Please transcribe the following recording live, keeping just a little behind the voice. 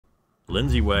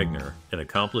Lindsay Wagner, an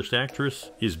accomplished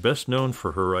actress, is best known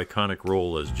for her iconic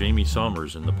role as Jamie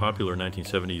Sommers in the popular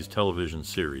 1970s television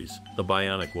series, The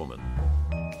Bionic Woman.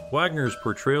 Wagner's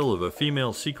portrayal of a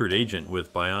female secret agent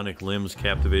with bionic limbs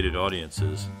captivated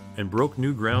audiences and broke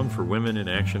new ground for women in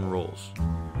action roles.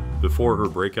 Before her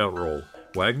breakout role,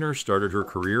 Wagner started her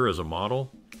career as a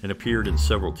model and appeared in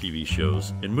several TV shows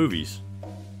and movies.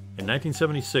 In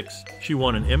 1976, she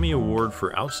won an Emmy Award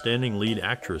for Outstanding Lead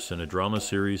Actress in a Drama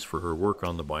Series for her work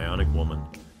on The Bionic Woman,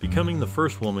 becoming the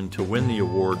first woman to win the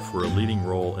award for a leading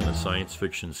role in a science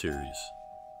fiction series.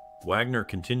 Wagner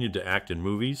continued to act in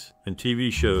movies and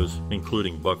TV shows,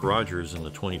 including Buck Rogers in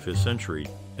the 25th Century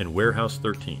and Warehouse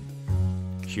 13.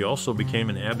 She also became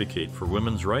an advocate for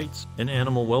women's rights and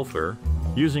animal welfare,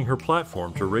 using her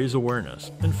platform to raise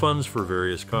awareness and funds for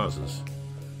various causes.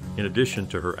 In addition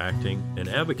to her acting and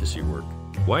advocacy work,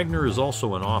 Wagner is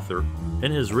also an author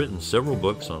and has written several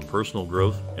books on personal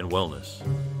growth and wellness.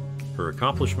 Her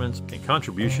accomplishments and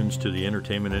contributions to the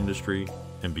entertainment industry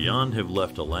and beyond have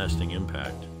left a lasting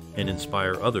impact and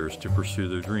inspire others to pursue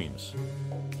their dreams.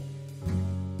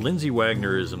 Lindsay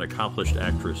Wagner is an accomplished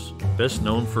actress, best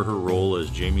known for her role as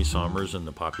Jamie Sommers in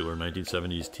the popular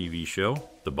 1970s TV show,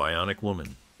 The Bionic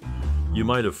Woman. You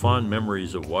might have fond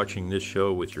memories of watching this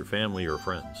show with your family or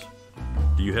friends.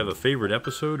 Do you have a favorite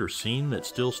episode or scene that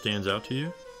still stands out to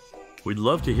you? We'd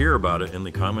love to hear about it in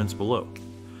the comments below.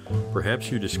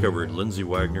 Perhaps you discovered Lindsay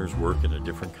Wagner's work in a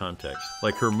different context,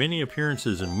 like her many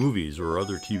appearances in movies or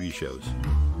other TV shows.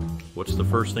 What's the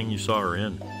first thing you saw her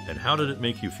in, and how did it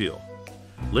make you feel?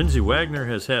 Lindsay Wagner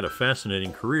has had a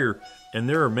fascinating career, and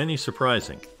there are many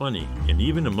surprising, funny, and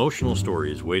even emotional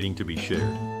stories waiting to be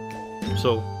shared.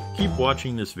 So, keep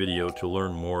watching this video to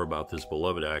learn more about this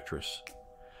beloved actress.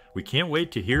 We can't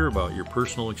wait to hear about your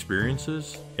personal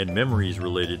experiences and memories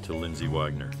related to Lindsay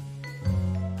Wagner.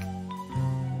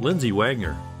 Lindsay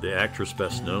Wagner, the actress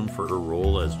best known for her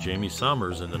role as Jamie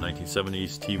Sommers in the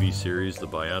 1970s TV series The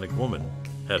Bionic Woman,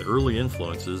 had early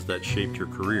influences that shaped her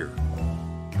career.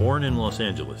 Born in Los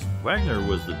Angeles, Wagner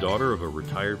was the daughter of a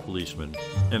retired policeman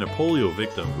and a polio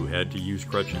victim who had to use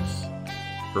crutches.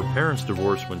 Her parents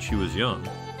divorced when she was young,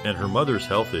 and her mother's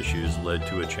health issues led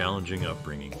to a challenging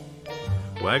upbringing.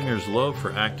 Wagner's love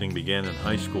for acting began in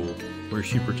high school, where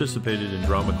she participated in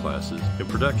drama classes and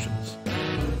productions.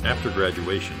 After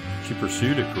graduation, she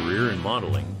pursued a career in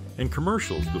modeling and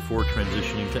commercials before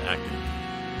transitioning to acting.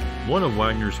 One of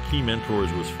Wagner's key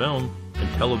mentors was film and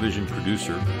television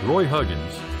producer Roy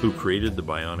Huggins, who created The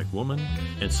Bionic Woman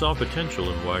and saw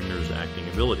potential in Wagner's acting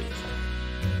abilities.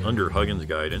 Under Huggins'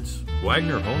 guidance,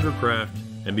 Wagner honed her craft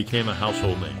and became a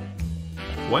household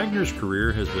name. Wagner's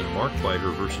career has been marked by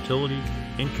her versatility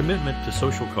and commitment to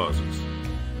social causes.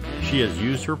 She has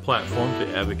used her platform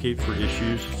to advocate for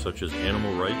issues such as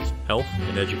animal rights, health,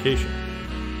 and education.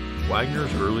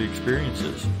 Wagner's early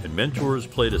experiences and mentors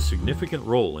played a significant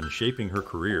role in shaping her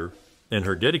career and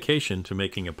her dedication to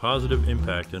making a positive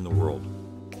impact in the world.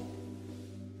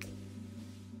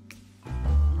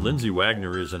 Lindsay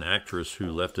Wagner is an actress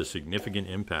who left a significant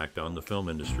impact on the film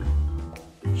industry.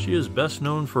 She is best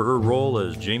known for her role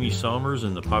as Jamie Sommers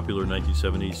in the popular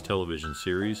 1970s television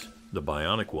series, The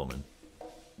Bionic Woman.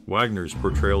 Wagner's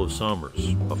portrayal of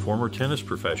Sommers, a former tennis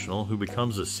professional who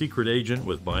becomes a secret agent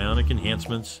with bionic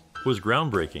enhancements, was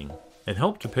groundbreaking and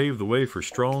helped to pave the way for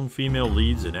strong female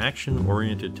leads in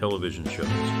action-oriented television shows.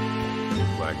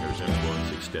 Wagner's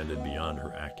influence extended beyond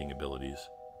her acting abilities.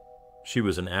 She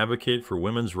was an advocate for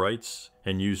women's rights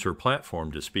and used her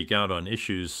platform to speak out on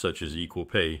issues such as equal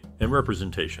pay and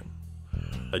representation.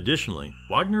 Additionally,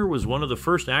 Wagner was one of the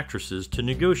first actresses to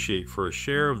negotiate for a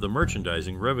share of the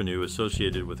merchandising revenue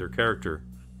associated with her character,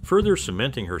 further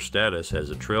cementing her status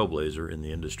as a trailblazer in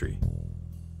the industry.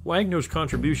 Wagner's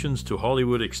contributions to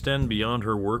Hollywood extend beyond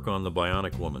her work on The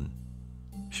Bionic Woman.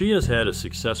 She has had a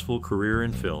successful career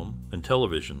in film and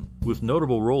television, with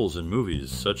notable roles in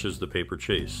movies such as The Paper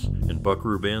Chase and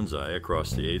Buckaroo Banzai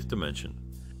Across the Eighth Dimension.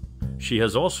 She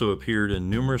has also appeared in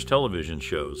numerous television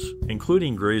shows,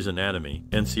 including Grey's Anatomy,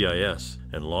 NCIS,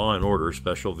 and Law & Order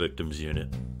Special Victims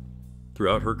Unit.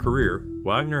 Throughout her career,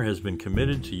 Wagner has been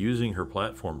committed to using her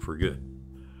platform for good.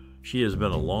 She has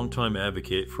been a longtime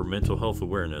advocate for mental health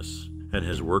awareness and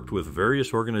has worked with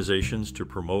various organizations to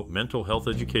promote mental health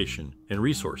education and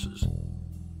resources.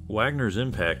 Wagner's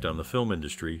impact on the film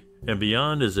industry and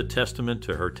beyond is a testament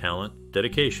to her talent,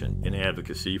 dedication, and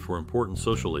advocacy for important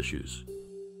social issues.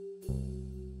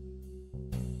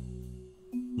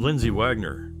 Lindsay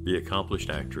Wagner, the accomplished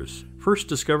actress, first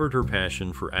discovered her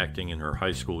passion for acting in her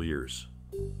high school years.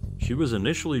 She was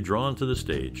initially drawn to the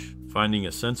stage, finding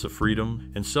a sense of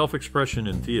freedom and self-expression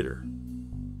in theater.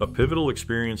 A pivotal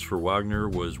experience for Wagner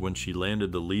was when she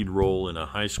landed the lead role in a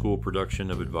high school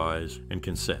production of Advise and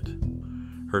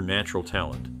Consent. Her natural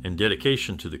talent and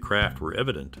dedication to the craft were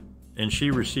evident, and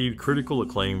she received critical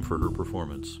acclaim for her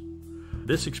performance.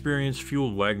 This experience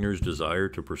fueled Wagner's desire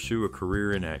to pursue a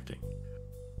career in acting.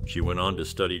 She went on to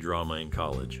study drama in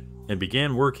college and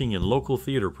began working in local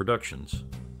theater productions.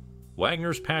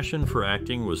 Wagner's passion for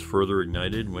acting was further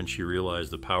ignited when she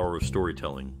realized the power of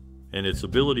storytelling and its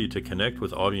ability to connect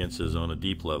with audiences on a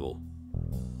deep level.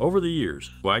 Over the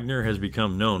years, Wagner has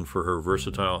become known for her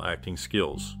versatile acting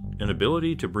skills and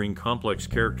ability to bring complex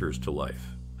characters to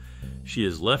life. She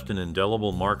has left an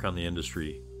indelible mark on the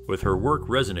industry, with her work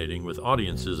resonating with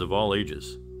audiences of all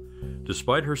ages.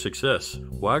 Despite her success,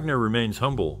 Wagner remains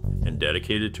humble and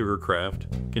dedicated to her craft,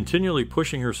 continually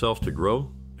pushing herself to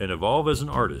grow and evolve as an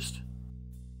artist.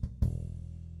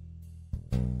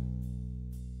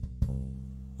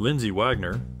 Lindsay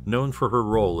Wagner, known for her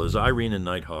role as Irene in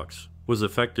Nighthawks, was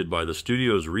affected by the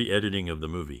studio's re-editing of the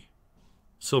movie.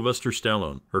 Sylvester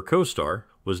Stallone, her co-star,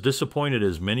 was disappointed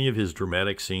as many of his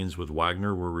dramatic scenes with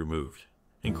Wagner were removed,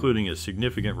 including a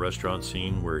significant restaurant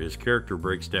scene where his character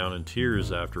breaks down in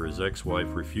tears after his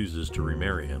ex-wife refuses to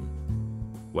remarry him.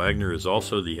 Wagner is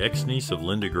also the ex-niece of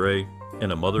Linda Gray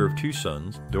and a mother of two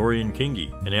sons, Dorian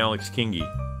Kingi and Alex Kingi,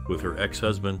 with her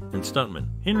ex-husband and stuntman,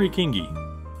 Henry Kingi.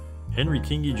 Henry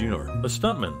Kingi Jr., a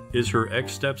stuntman, is her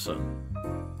ex-stepson.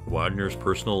 Wagner's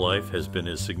personal life has been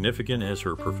as significant as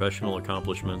her professional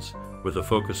accomplishments, with a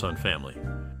focus on family.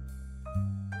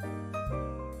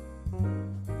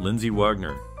 Lindsay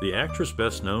Wagner, the actress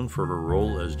best known for her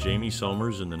role as Jamie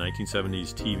Somers in the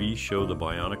 1970s TV show The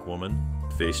Bionic Woman,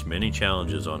 faced many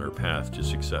challenges on her path to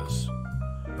success.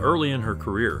 Early in her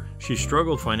career, she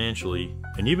struggled financially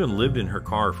and even lived in her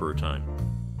car for a time.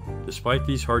 Despite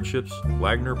these hardships,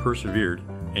 Wagner persevered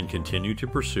and continued to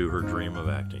pursue her dream of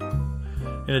acting.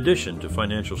 In addition to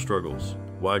financial struggles,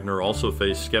 Wagner also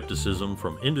faced skepticism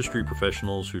from industry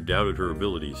professionals who doubted her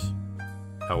abilities.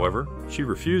 However, she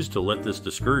refused to let this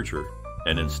discourage her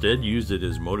and instead used it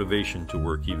as motivation to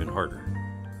work even harder.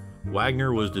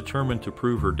 Wagner was determined to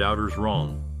prove her doubters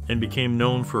wrong and became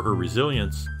known for her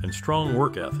resilience and strong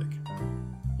work ethic.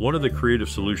 One of the creative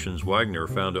solutions Wagner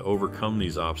found to overcome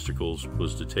these obstacles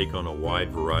was to take on a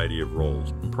wide variety of roles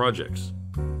and projects.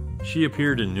 She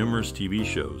appeared in numerous TV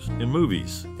shows and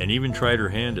movies, and even tried her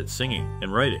hand at singing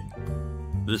and writing.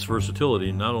 This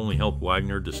versatility not only helped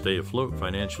Wagner to stay afloat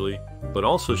financially, but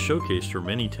also showcased her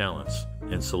many talents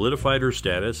and solidified her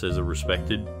status as a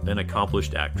respected and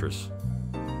accomplished actress.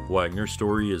 Wagner's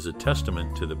story is a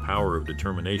testament to the power of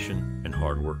determination and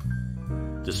hard work.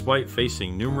 Despite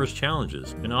facing numerous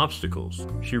challenges and obstacles,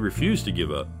 she refused to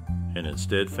give up and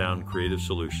instead found creative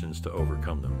solutions to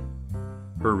overcome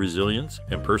them. Her resilience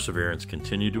and perseverance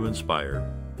continue to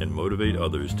inspire and motivate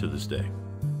others to this day.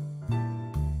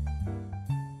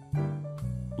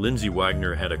 Lindsay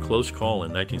Wagner had a close call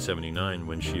in 1979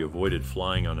 when she avoided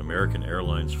flying on American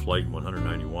Airlines Flight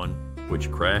 191,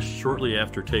 which crashed shortly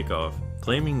after takeoff,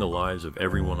 claiming the lives of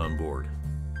everyone on board.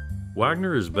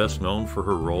 Wagner is best known for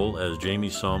her role as Jamie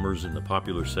Somers in the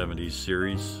popular 70s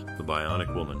series, The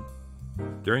Bionic Woman.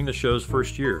 During the show's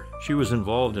first year, she was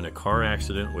involved in a car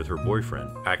accident with her boyfriend,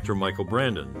 actor Michael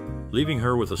Brandon, leaving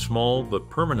her with a small but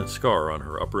permanent scar on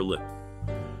her upper lip.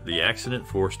 The accident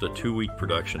forced a 2-week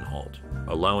production halt,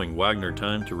 allowing Wagner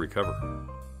time to recover.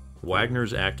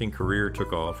 Wagner's acting career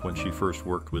took off when she first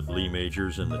worked with Lee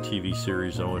Majors in the TV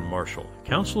series Owen Marshall,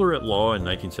 Counselor at Law in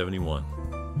 1971.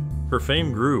 Her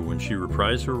fame grew when she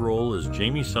reprised her role as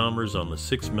Jamie Somers on The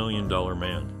 $6 Million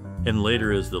Man, and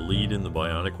later as the lead in The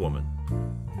Bionic Woman.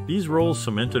 These roles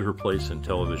cemented her place in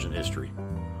television history.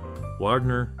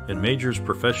 Wagner and Majors'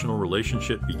 professional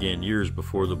relationship began years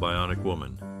before The Bionic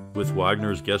Woman, with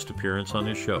Wagner's guest appearance on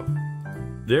his show.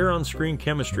 Their on-screen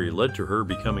chemistry led to her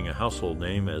becoming a household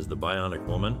name as The Bionic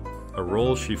Woman, a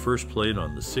role she first played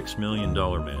on The $6 Million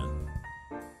Man.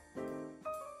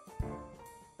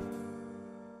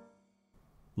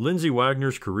 Lindsay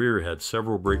Wagner's career had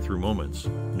several breakthrough moments,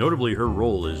 notably her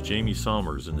role as Jamie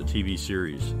Somers in the TV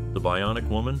series The Bionic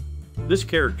Woman. This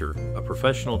character, a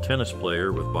professional tennis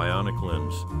player with bionic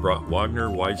limbs, brought Wagner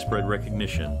widespread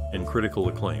recognition and critical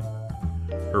acclaim.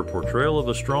 Her portrayal of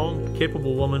a strong,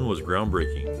 capable woman was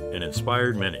groundbreaking and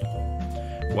inspired many.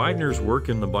 Wagner's work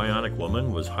in The Bionic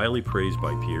Woman was highly praised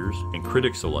by peers and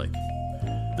critics alike.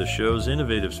 The show's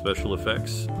innovative special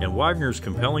effects and Wagner's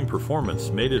compelling performance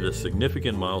made it a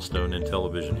significant milestone in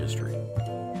television history.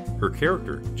 Her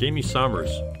character, Jamie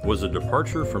Somers, was a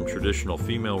departure from traditional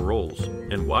female roles,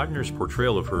 and Wagner's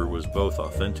portrayal of her was both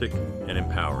authentic and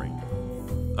empowering.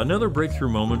 Another breakthrough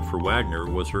moment for Wagner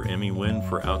was her Emmy win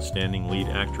for Outstanding Lead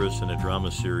Actress in a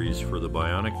Drama Series for The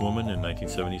Bionic Woman in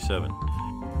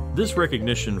 1977. This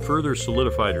recognition further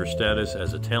solidified her status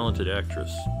as a talented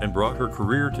actress and brought her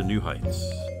career to new heights.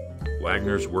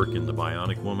 Wagner's work in The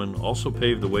Bionic Woman also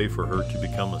paved the way for her to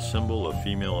become a symbol of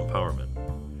female empowerment.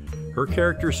 Her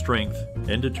character's strength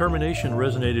and determination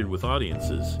resonated with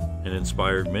audiences and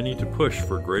inspired many to push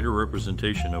for greater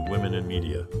representation of women in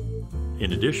media.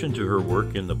 In addition to her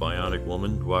work in The Bionic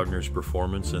Woman, Wagner's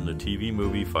performance in the TV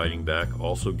movie Fighting Back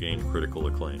also gained critical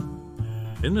acclaim.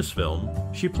 In this film,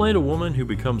 she played a woman who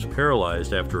becomes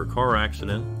paralyzed after a car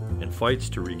accident and fights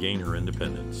to regain her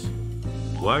independence.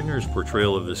 Wagner's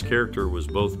portrayal of this character was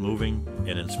both moving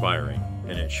and inspiring,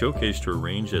 and it showcased her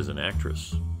range as an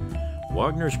actress.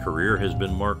 Wagner's career has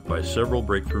been marked by several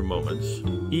breakthrough moments,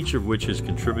 each of which has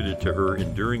contributed to her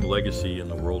enduring legacy in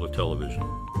the world of television.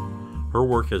 Her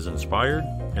work has inspired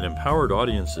and empowered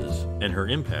audiences, and her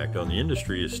impact on the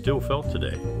industry is still felt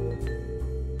today.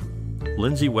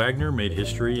 Lindsay Wagner made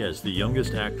history as the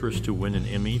youngest actress to win an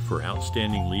Emmy for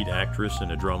Outstanding Lead Actress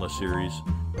in a Drama Series,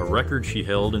 a record she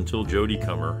held until Jodie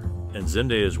Comer and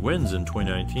Zendaya's wins in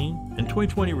 2019 and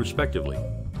 2020 respectively.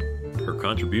 Her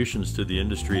contributions to the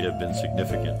industry have been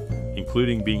significant,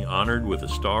 including being honored with a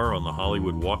star on the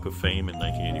Hollywood Walk of Fame in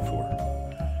 1984.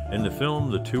 In the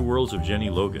film The Two Worlds of Jenny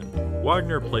Logan,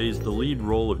 Wagner plays the lead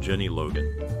role of Jenny Logan,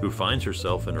 who finds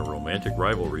herself in a romantic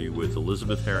rivalry with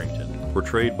Elizabeth Harrington,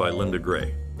 portrayed by Linda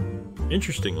Gray.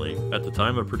 Interestingly, at the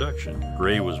time of production,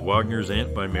 Gray was Wagner's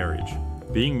aunt by marriage,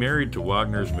 being married to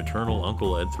Wagner's maternal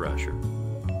uncle Ed Thrasher.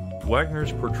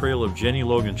 Wagner's portrayal of Jenny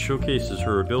Logan showcases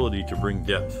her ability to bring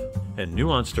depth and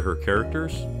nuance to her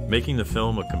characters, making the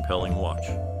film a compelling watch.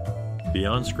 The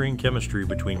on-screen chemistry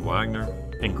between Wagner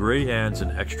and Gray adds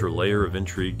an extra layer of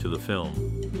intrigue to the film,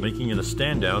 making it a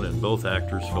standout in both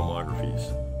actors'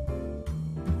 filmographies.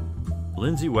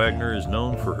 Lindsay Wagner is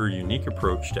known for her unique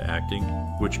approach to acting,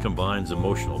 which combines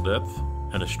emotional depth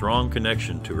and a strong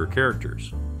connection to her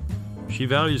characters. She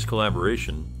values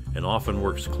collaboration and often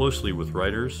works closely with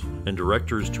writers and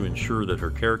directors to ensure that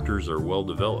her characters are well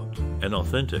developed and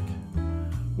authentic.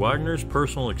 Wagner's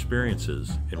personal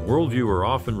experiences and worldview are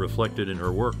often reflected in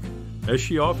her work, as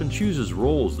she often chooses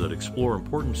roles that explore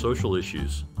important social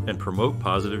issues and promote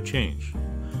positive change.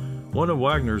 One of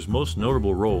Wagner's most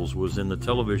notable roles was in the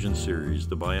television series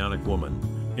The Bionic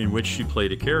Woman, in which she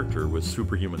played a character with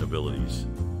superhuman abilities.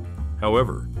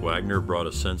 However, Wagner brought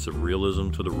a sense of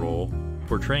realism to the role,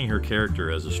 portraying her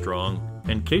character as a strong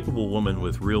and capable woman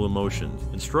with real emotions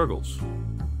and struggles.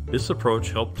 This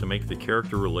approach helped to make the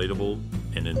character relatable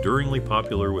and enduringly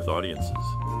popular with audiences.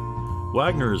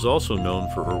 Wagner is also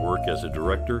known for her work as a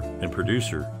director and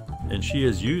producer, and she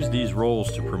has used these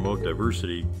roles to promote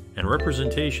diversity and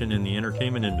representation in the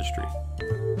entertainment industry.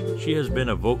 She has been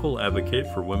a vocal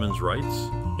advocate for women's rights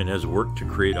and has worked to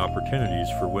create opportunities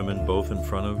for women both in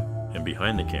front of and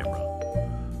behind the camera.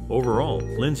 Overall,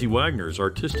 Lindsay Wagner's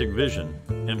artistic vision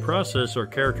and process are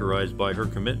characterized by her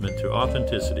commitment to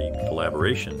authenticity,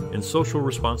 collaboration, and social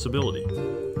responsibility.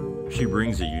 She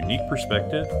brings a unique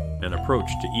perspective and approach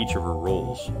to each of her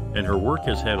roles, and her work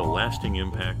has had a lasting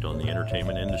impact on the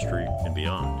entertainment industry and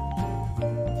beyond.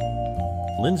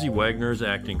 Lindsay Wagner's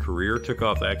acting career took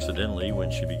off accidentally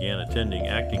when she began attending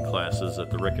acting classes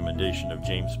at the recommendation of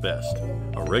James Best,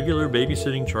 a regular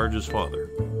babysitting charges father.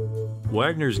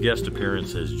 Wagner's guest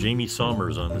appearance as Jamie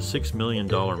Sommers on The $6 Million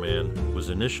Man was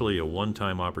initially a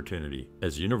one-time opportunity,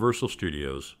 as Universal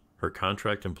Studios, her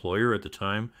contract employer at the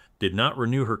time, did not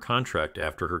renew her contract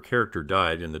after her character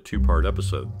died in the two-part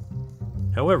episode.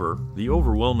 However, the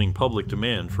overwhelming public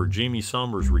demand for Jamie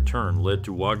Sommers' return led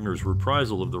to Wagner's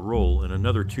reprisal of the role in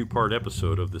another two-part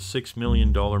episode of The $6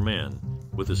 Million Man,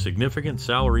 with a significant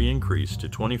salary increase to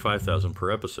 $25,000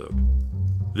 per episode.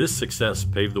 This success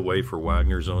paved the way for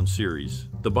Wagner's own series,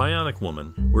 The Bionic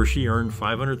Woman, where she earned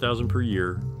 $500,000 per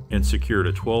year and secured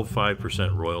a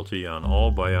 12.5% royalty on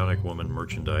all Bionic Woman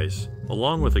merchandise,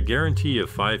 along with a guarantee of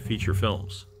 5 feature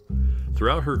films.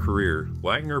 Throughout her career,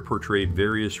 Wagner portrayed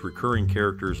various recurring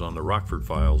characters on The Rockford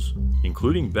Files,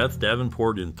 including Beth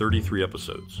Davenport in 33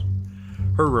 episodes.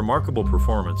 Her remarkable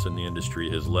performance in the industry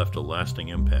has left a lasting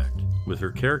impact, with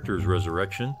her character's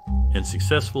resurrection and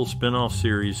successful spin-off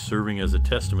series serving as a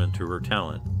testament to her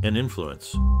talent and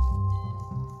influence.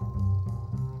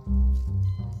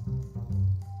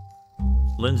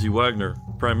 Lindsay Wagner,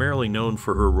 primarily known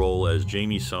for her role as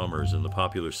Jamie Sommers in the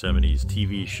popular 70s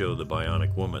TV show The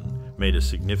Bionic Woman, made a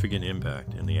significant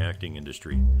impact in the acting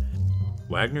industry.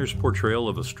 Wagner's portrayal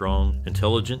of a strong,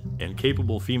 intelligent, and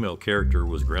capable female character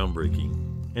was groundbreaking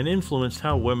and influenced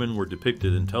how women were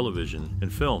depicted in television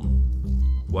and film.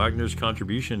 Wagner's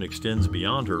contribution extends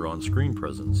beyond her on-screen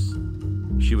presence.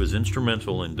 She was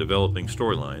instrumental in developing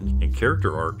storylines and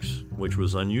character arcs, which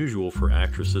was unusual for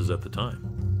actresses at the time.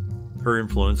 Her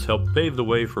influence helped pave the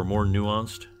way for more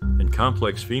nuanced and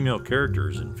complex female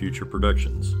characters in future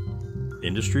productions.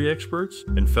 Industry experts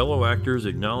and fellow actors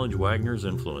acknowledge Wagner's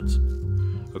influence.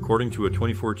 According to a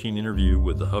 2014 interview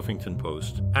with the Huffington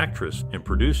Post, actress and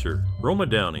producer Roma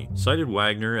Downey cited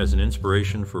Wagner as an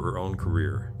inspiration for her own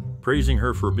career, praising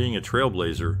her for being a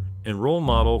trailblazer and role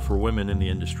model for women in the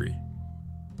industry.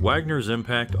 Wagner's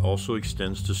impact also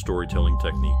extends to storytelling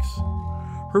techniques.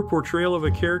 Her portrayal of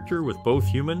a character with both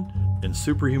human and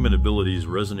superhuman abilities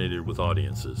resonated with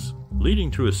audiences, leading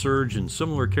to a surge in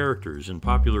similar characters in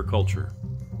popular culture.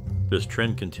 This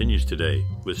trend continues today,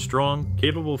 with strong,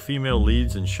 capable female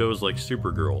leads in shows like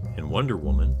Supergirl and Wonder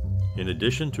Woman. In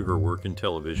addition to her work in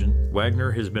television, Wagner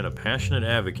has been a passionate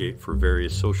advocate for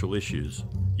various social issues,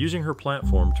 using her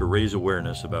platform to raise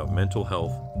awareness about mental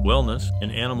health, wellness,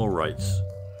 and animal rights.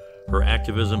 Her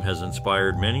activism has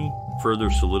inspired many, further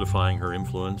solidifying her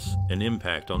influence and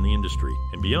impact on the industry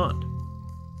and beyond.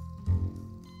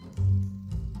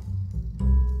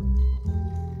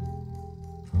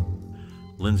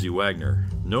 Lindsay Wagner,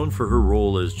 known for her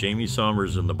role as Jamie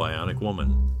Sommers in The Bionic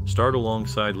Woman, starred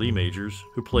alongside Lee Majors,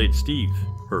 who played Steve,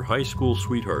 her high school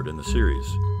sweetheart in the series.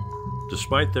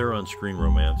 Despite their on-screen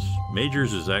romance,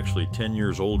 Majors is actually 10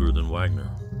 years older than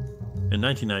Wagner. In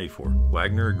 1994,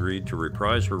 Wagner agreed to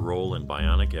reprise her role in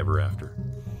Bionic Ever After,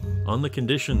 on the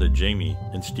condition that Jamie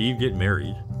and Steve get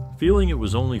married, feeling it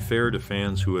was only fair to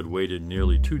fans who had waited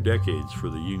nearly 2 decades for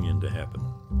the union to happen.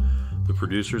 The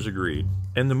producers agreed,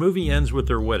 and the movie ends with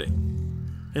their wedding.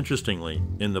 Interestingly,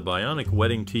 in the Bionic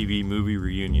Wedding TV movie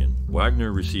reunion,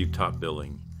 Wagner received top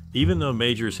billing, even though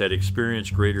Majors had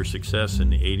experienced greater success in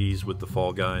the 80s with The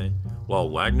Fall Guy, while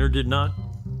Wagner did not.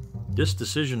 This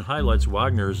decision highlights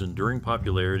Wagner's enduring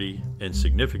popularity and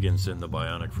significance in the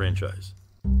Bionic franchise.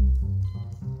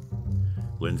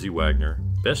 Lindsay Wagner,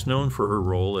 best known for her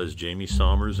role as Jamie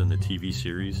Sommers in the TV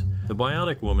series, The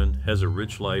Bionic Woman has a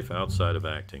rich life outside of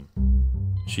acting.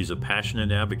 She's a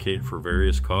passionate advocate for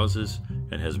various causes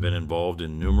and has been involved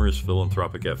in numerous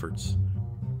philanthropic efforts.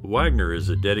 Wagner is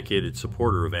a dedicated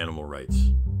supporter of animal rights.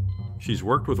 She's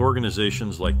worked with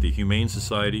organizations like the Humane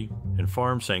Society and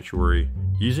Farm Sanctuary,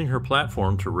 using her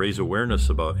platform to raise awareness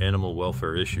about animal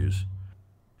welfare issues.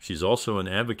 She's also an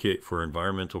advocate for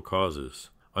environmental causes,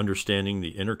 understanding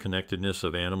the interconnectedness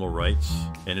of animal rights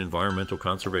and environmental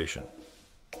conservation.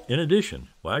 In addition,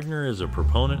 Wagner is a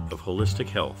proponent of holistic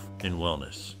health and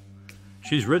wellness.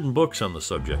 She's written books on the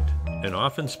subject and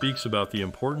often speaks about the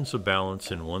importance of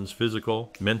balance in one's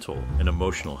physical, mental, and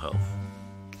emotional health.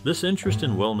 This interest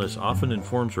in wellness often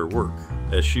informs her work,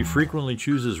 as she frequently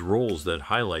chooses roles that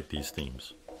highlight these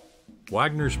themes.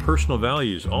 Wagner's personal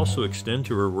values also extend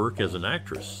to her work as an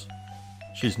actress.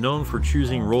 She's known for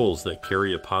choosing roles that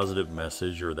carry a positive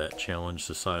message or that challenge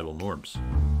societal norms.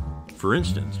 For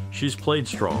instance, she's played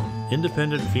strong,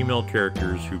 independent female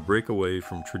characters who break away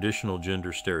from traditional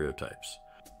gender stereotypes.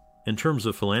 In terms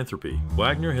of philanthropy,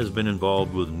 Wagner has been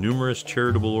involved with numerous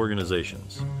charitable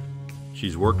organizations.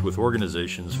 She's worked with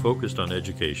organizations focused on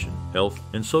education, health,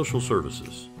 and social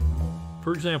services.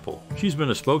 For example, she's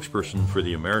been a spokesperson for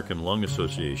the American Lung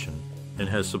Association and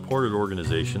has supported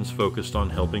organizations focused on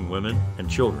helping women and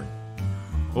children.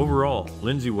 Overall,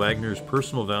 Lindsay Wagner's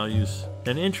personal values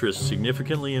and interests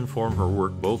significantly inform her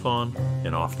work both on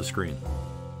and off the screen.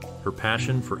 Her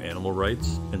passion for animal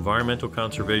rights, environmental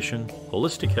conservation,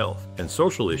 holistic health, and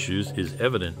social issues is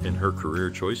evident in her career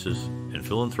choices and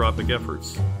philanthropic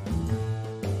efforts.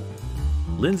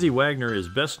 Lindsay Wagner is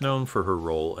best known for her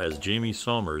role as Jamie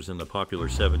Sommers in the popular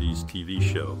 70s TV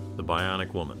show, The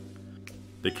Bionic Woman.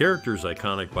 The character's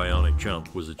iconic bionic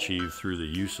jump was achieved through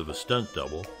the use of a stunt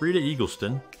double, Rita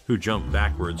Eagleston, who jumped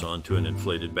backwards onto an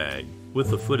inflated bag,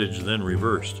 with the footage then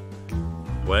reversed.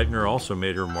 Wagner also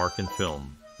made her mark in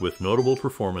film, with notable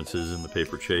performances in The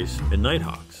Paper Chase and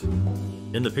Nighthawks.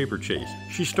 In The Paper Chase,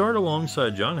 she starred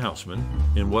alongside John Houseman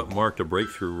in what marked a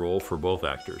breakthrough role for both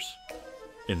actors.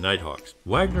 In Nighthawks,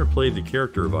 Wagner played the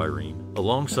character of Irene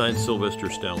alongside Sylvester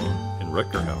Stallone and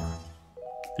Rutger Hauer.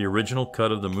 The original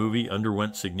cut of the movie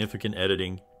underwent significant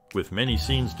editing, with many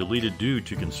scenes deleted due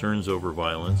to concerns over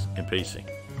violence and pacing.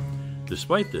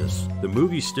 Despite this, the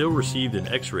movie still received an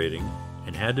X rating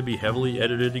and had to be heavily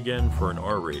edited again for an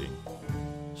R rating.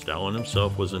 Stallone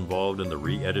himself was involved in the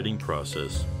re-editing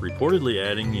process, reportedly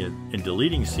adding and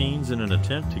deleting scenes in an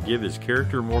attempt to give his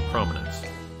character more prominence.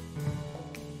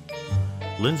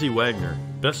 Lindsay Wagner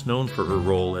Best known for her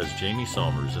role as Jamie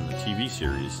Somers in the TV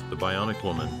series The Bionic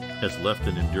Woman, has left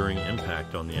an enduring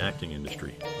impact on the acting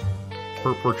industry.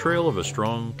 Her portrayal of a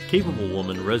strong, capable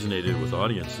woman resonated with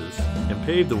audiences and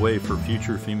paved the way for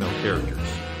future female characters.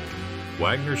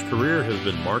 Wagner's career has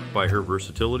been marked by her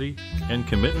versatility and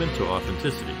commitment to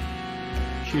authenticity.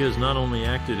 She has not only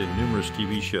acted in numerous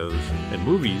TV shows and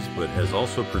movies, but has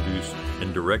also produced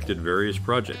and directed various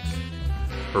projects.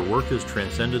 Her work has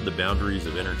transcended the boundaries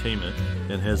of entertainment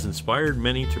and has inspired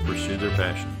many to pursue their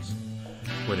passions.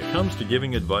 When it comes to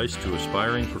giving advice to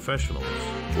aspiring professionals,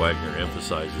 Wagner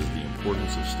emphasizes the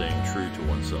importance of staying true to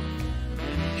oneself.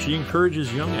 She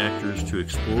encourages young actors to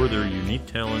explore their unique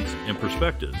talents and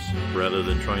perspectives rather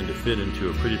than trying to fit into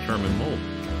a predetermined mold.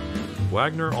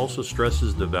 Wagner also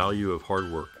stresses the value of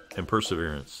hard work and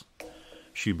perseverance.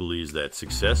 She believes that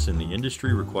success in the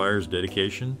industry requires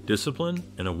dedication, discipline,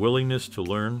 and a willingness to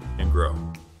learn and grow.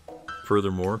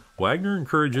 Furthermore, Wagner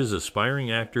encourages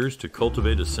aspiring actors to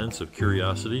cultivate a sense of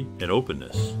curiosity and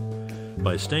openness.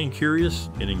 By staying curious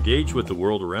and engaged with the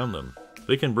world around them,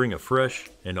 they can bring a fresh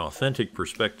and authentic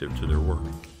perspective to their work.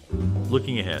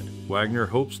 Looking ahead, Wagner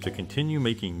hopes to continue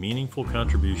making meaningful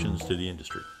contributions to the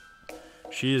industry.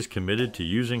 She is committed to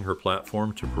using her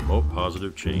platform to promote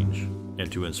positive change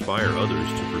and to inspire others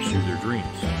to pursue their dreams.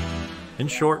 In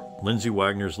short, Lindsay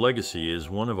Wagner's legacy is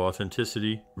one of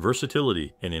authenticity,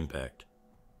 versatility, and impact.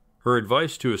 Her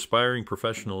advice to aspiring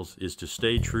professionals is to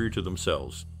stay true to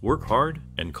themselves, work hard,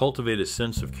 and cultivate a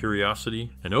sense of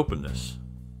curiosity and openness.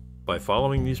 By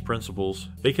following these principles,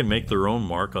 they can make their own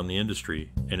mark on the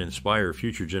industry and inspire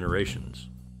future generations.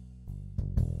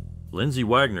 Lindsay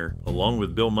Wagner, along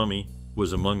with Bill Mumy,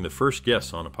 was among the first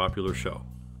guests on a popular show.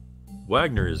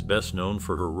 Wagner is best known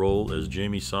for her role as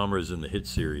Jamie Somers in the hit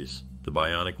series, The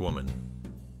Bionic Woman.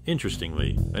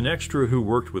 Interestingly, an extra who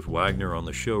worked with Wagner on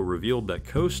the show revealed that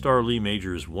co-star Lee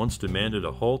Majors once demanded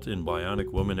a halt in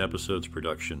Bionic Woman episode's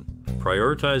production,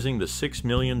 prioritizing the $6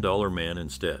 Million Man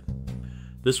instead.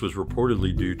 This was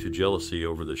reportedly due to jealousy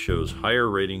over the show's higher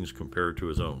ratings compared to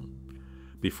his own.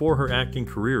 Before her acting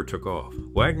career took off,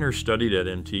 Wagner studied at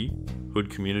NT, Hood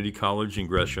Community College in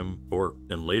Gresham,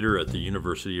 and later at the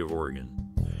University of Oregon.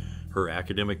 Her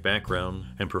academic background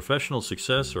and professional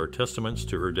success are testaments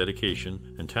to her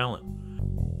dedication and talent.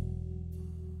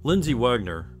 Lindsay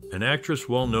Wagner, an actress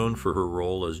well known for her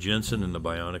role as Jensen in The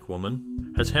Bionic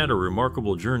Woman, has had a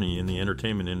remarkable journey in the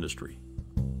entertainment industry.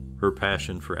 Her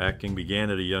passion for acting began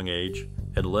at a young age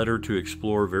and led her to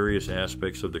explore various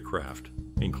aspects of the craft,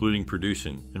 including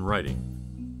producing and writing.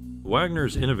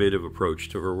 Wagner's innovative approach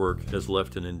to her work has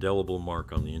left an indelible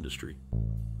mark on the industry.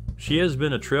 She has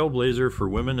been a trailblazer for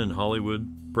women in Hollywood,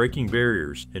 breaking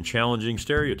barriers and challenging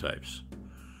stereotypes.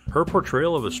 Her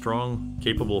portrayal of a strong,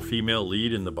 capable female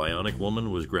lead in The Bionic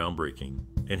Woman was groundbreaking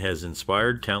and has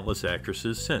inspired countless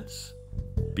actresses since.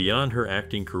 Beyond her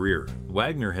acting career,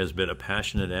 Wagner has been a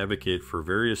passionate advocate for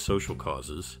various social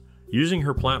causes, using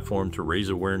her platform to raise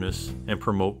awareness and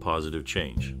promote positive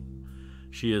change.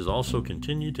 She has also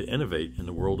continued to innovate in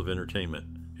the world of entertainment,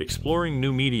 exploring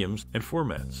new mediums and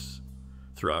formats.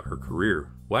 Throughout her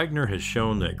career, Wagner has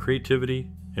shown that creativity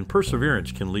and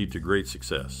perseverance can lead to great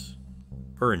success.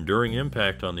 Her enduring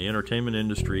impact on the entertainment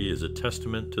industry is a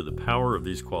testament to the power of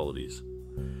these qualities.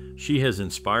 She has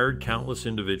inspired countless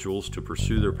individuals to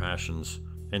pursue their passions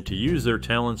and to use their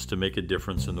talents to make a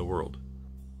difference in the world.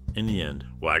 In the end,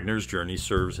 Wagner's journey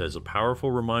serves as a powerful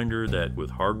reminder that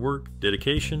with hard work,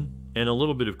 dedication, and a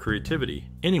little bit of creativity,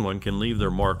 anyone can leave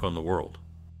their mark on the world.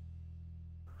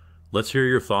 Let's hear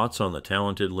your thoughts on the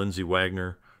talented Lindsay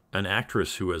Wagner, an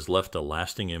actress who has left a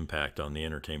lasting impact on the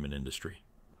entertainment industry.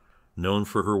 Known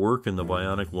for her work in The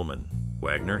Bionic Woman,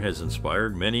 Wagner has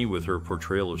inspired many with her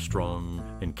portrayal of strong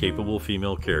and capable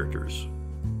female characters.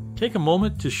 Take a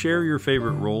moment to share your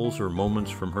favorite roles or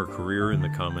moments from her career in the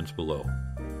comments below.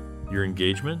 Your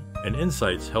engagement and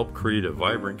insights help create a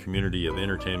vibrant community of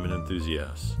entertainment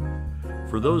enthusiasts.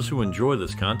 For those who enjoy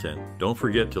this content, don't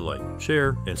forget to like,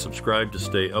 share, and subscribe to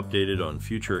stay updated on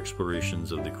future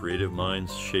explorations of the creative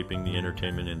minds shaping the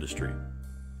entertainment industry.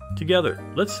 Together,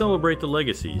 let's celebrate the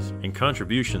legacies and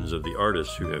contributions of the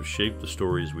artists who have shaped the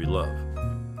stories we love.